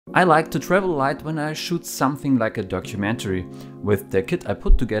I like to travel light when I shoot something like a documentary. With the kit I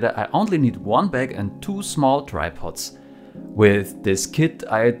put together, I only need one bag and 2 small tripods. With this kit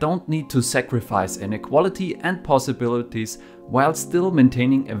I don't need to sacrifice any quality and possibilities while still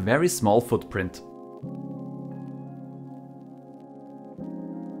maintaining a very small footprint.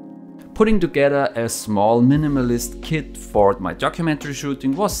 Putting together a small minimalist kit for my documentary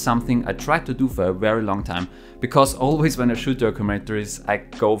shooting was something I tried to do for a very long time, because always when I shoot documentaries I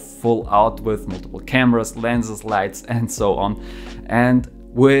go full out with multiple cameras, lenses, lights and so on. And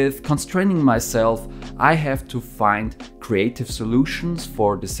with constraining myself, I have to find creative solutions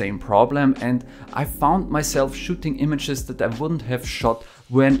for the same problem, and I found myself shooting images that I wouldn't have shot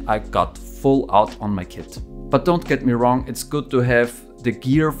when I got full out on my kit. But don't get me wrong, it's good to have the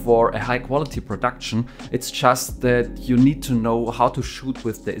gear for a high quality production. It's just that you need to know how to shoot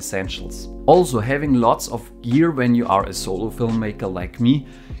with the essentials. Also, having lots of gear when you are a solo filmmaker like me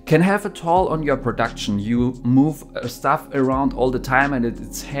can have a toll on your production. You move stuff around all the time and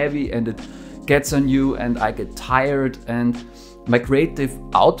it's heavy and it gets on you, and I get tired and my creative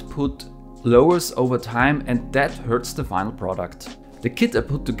output lowers over time, and that hurts the final product. The kit I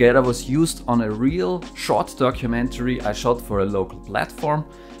put together was used on a real short documentary I shot for a local platform,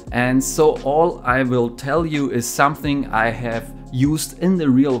 and so all I will tell you is something I have used in the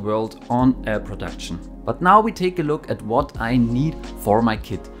real world on a production. But now we take a look at what I need for my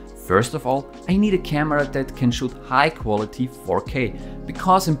kit. First of all, I need a camera that can shoot high quality 4K,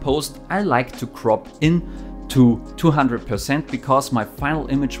 because in post I like to crop in to 200% because my final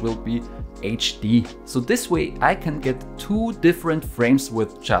image will be HD. So this way I can get 2 different frames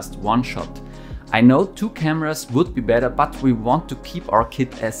with just one shot. I know 2 cameras would be better, but we want to keep our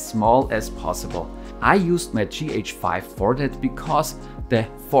kit as small as possible. I used my GH5 for that because the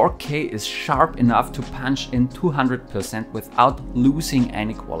 4K is sharp enough to punch in 200% without losing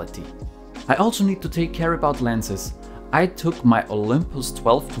any quality. I also need to take care about lenses. I took my Olympus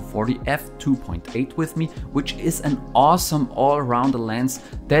 12-40 f2.8 with me, which is an awesome all-rounder lens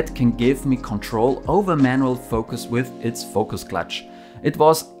that can give me control over manual focus with its focus clutch. It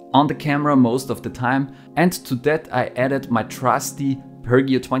was on the camera most of the time, and to that I added my trusty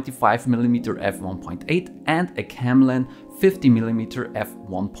Pergear 25mm f1.8 and a Kamlan 50mm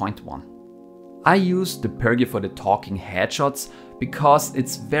f1.1. I use the Pergear for the talking headshots because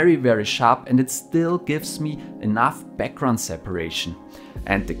it's very sharp and it still gives me enough background separation.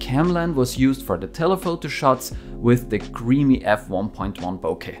 And the Kamlan was used for the telephoto shots with the creamy f1.1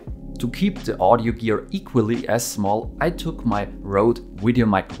 bokeh. To keep the audio gear equally as small, I took my Rode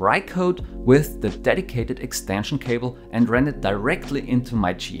VideoMic Rycote with the dedicated extension cable and ran it directly into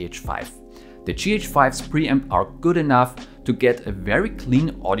my GH5. The GH5's preamp are good enough to get a very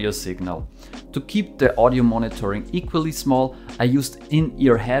clean audio signal. To keep the audio monitoring equally small, I used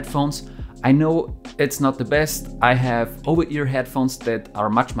in-ear headphones. I know it's not the best, I have over-ear headphones that are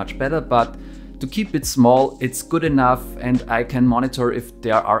much better, but to keep it small, it's good enough, and I can monitor if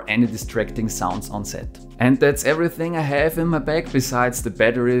there are any distracting sounds on set. And that's everything I have in my bag besides the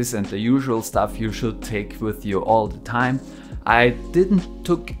batteries and the usual stuff you should take with you all the time. I didn't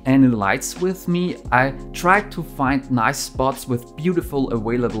took any lights with me. I tried to find nice spots with beautiful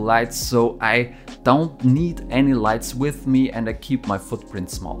available lights, so I don't need any lights with me and I keep my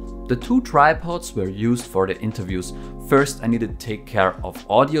footprint small. The 2 tripods were used for the interviews. First I needed to take care of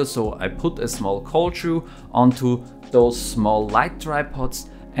audio, so I put a small cold shoe onto those small light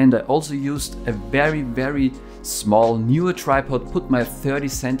tripods, and I also used a very small Neewer tripod, put my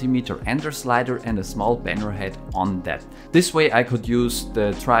 30cm Andoer slider and a small banner head on that. This way I could use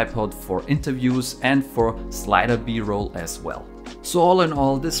the tripod for interviews and for slider B-roll as well. So all in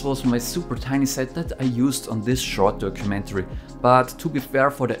all, this was my super tiny set that I used on this short documentary. But to be fair,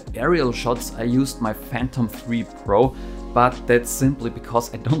 for the aerial shots I used my Phantom 3 Pro, but that's simply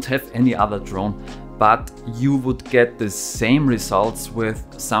because I don't have any other drone. But you would get the same results with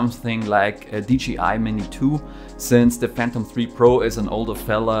something like a DJI Mini 2, since the Phantom 3 Pro is an older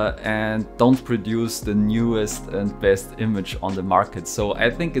fella and don't produce the newest and best image on the market. So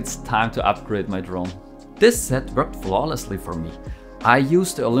I think it's time to upgrade my drone. This set worked flawlessly for me. I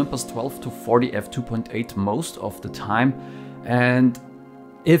used the Olympus 12-40 f2.8 most of the time, and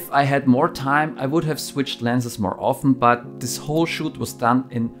if I had more time I would have switched lenses more often, but this whole shoot was done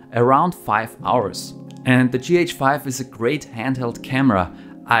in around 5 hours. And the GH5 is a great handheld camera.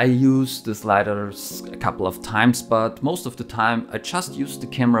 I used the sliders a couple of times, but most of the time I just used the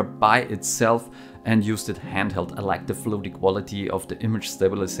camera by itself and used it handheld. I like the floaty quality of the image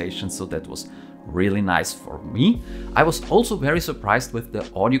stabilization, so that was really nice for me. I was also very surprised with the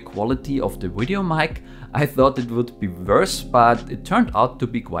audio quality of the VideoMic. I thought it would be worse, but it turned out to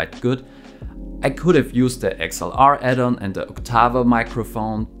be quite good. I could have used the XLR add-on and the Octava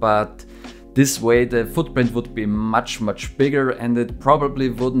microphone, but this way the footprint would be much bigger and it probably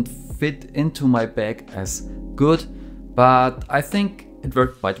wouldn't fit into my bag as good, but I think it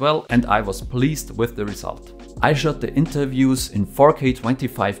worked quite well and I was pleased with the result. I shot the interviews in 4K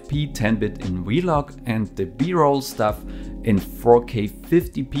 25p 10-bit in Vlog and the B-roll stuff in 4K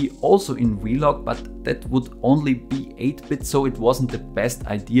 50p also in Vlog, but that would only be 8-bit, so it wasn't the best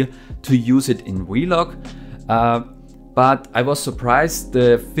idea to use it in Vlog. But I was surprised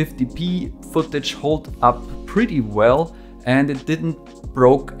the 50p footage held up pretty well and it didn't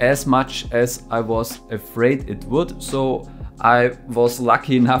broke as much as I was afraid it would, so I was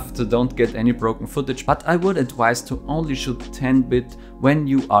lucky enough to don't get any broken footage, but I would advise to only shoot 10-bit when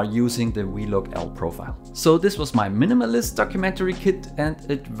you are using the Vlog L profile. So this was my minimalist documentary kit and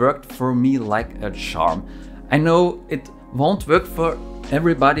it worked for me like a charm. I know it won't work for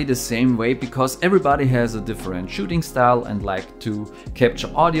everybody the same way because everybody has a different shooting style and like to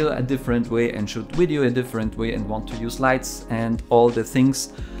capture audio a different way and shoot video a different way and want to use lights and all the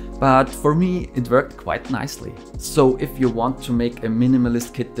things. But for me it worked quite nicely. So if you want to make a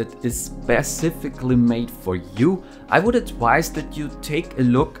minimalist kit that is specifically made for you, I would advise that you take a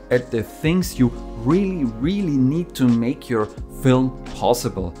look at the things you really need to make your film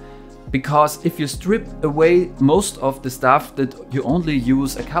possible. Because if you strip away most of the stuff that you only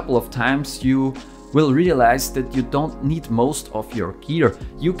use a couple of times, you will realize that you don't need most of your gear.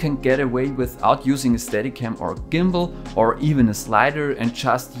 You can get away without using a Steadicam or gimbal or even a slider and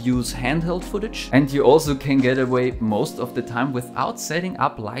just use handheld footage. And you also can get away most of the time without setting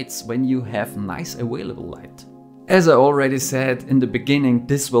up lights when you have nice available light. As I already said in the beginning,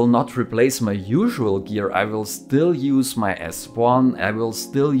 this will not replace my usual gear. I will still use my S1, I will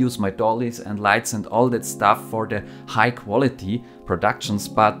still use my dollies and lights and all that stuff for the high quality productions,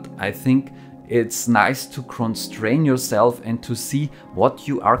 but I think it's nice to constrain yourself and to see what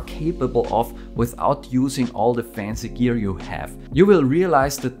you are capable of without using all the fancy gear you have. You will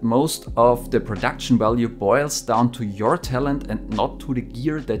realize that most of the production value boils down to your talent and not to the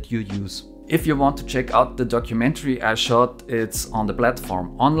gear that you use. If you want to check out the documentary I shot, it's on the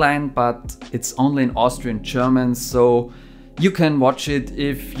platform online, but it's only in Austrian German, so you can watch it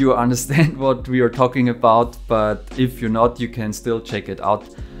if you understand what we are talking about, but if you're not, you can still check it out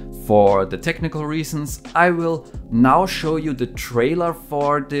for the technical reasons. I will now show you the trailer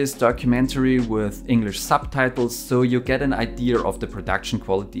for this documentary with English subtitles, so you get an idea of the production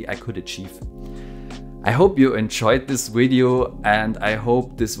quality I could achieve. I hope you enjoyed this video and I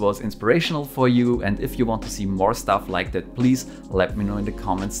hope this was inspirational for you, and if you want to see more stuff like that, please let me know in the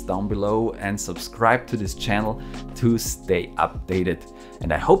comments down below and subscribe to this channel to stay updated.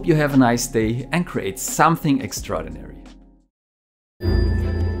 And I hope you have a nice day and create something extraordinary.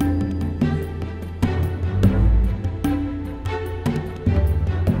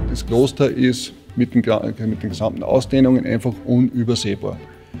 Das Kloster ist mit den gesamten Ausdehnungen einfach unübersehbar.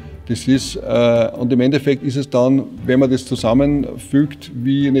 Das ist, und im Endeffekt ist es dann, wenn man das zusammenfügt,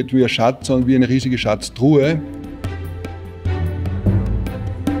 nicht wie ein Schatz, sondern wie eine riesige Schatztruhe.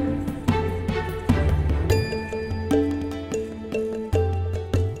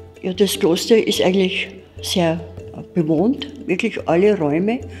 Ja, das Kloster ist eigentlich sehr bewohnt, wirklich alle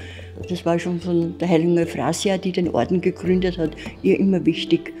Räume. Das war schon von der heiligen Euphrasia, die den Orden gegründet hat, ihr immer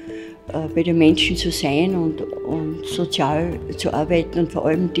wichtig, bei den Menschen zu sein und sozial zu arbeiten und vor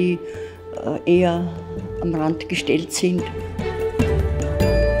allem die eher am Rand gestellt sind.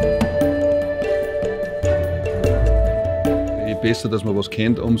 Je besser, dass man was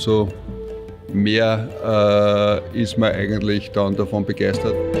kennt, umso mehr ist man eigentlich dann davon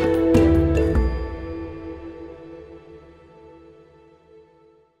begeistert.